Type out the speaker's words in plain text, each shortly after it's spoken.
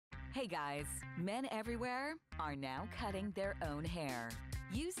Hey guys, men everywhere are now cutting their own hair.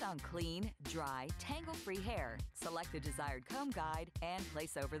 Use on clean, dry, tangle-free hair. Select the desired comb guide and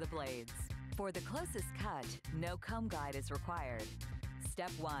place over the blades. For the closest cut, no comb guide is required.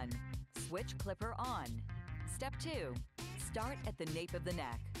 Step 1. Switch clipper on. Step 2. Start at the nape of the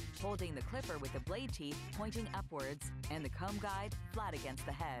neck, holding the clipper with the blade teeth pointing upwards and the comb guide flat against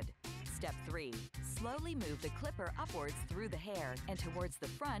the head. Step 3. Slowly move the clipper upwards through the hair and towards the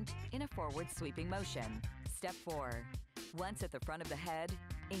front in a forward sweeping motion. Step 4. Once at the front of the head,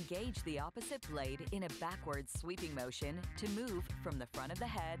 engage the opposite blade in a backward sweeping motion to move from the front of the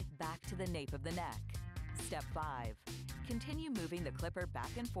head back to the nape of the neck. Step 5. Continue moving the clipper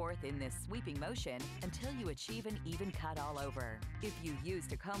back and forth in this sweeping motion until you achieve an even cut all over. If you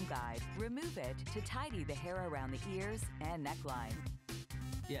used a comb guide, remove it to tidy the hair around the ears and neckline.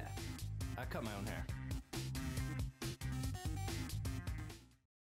 Yeah, I cut my own hair.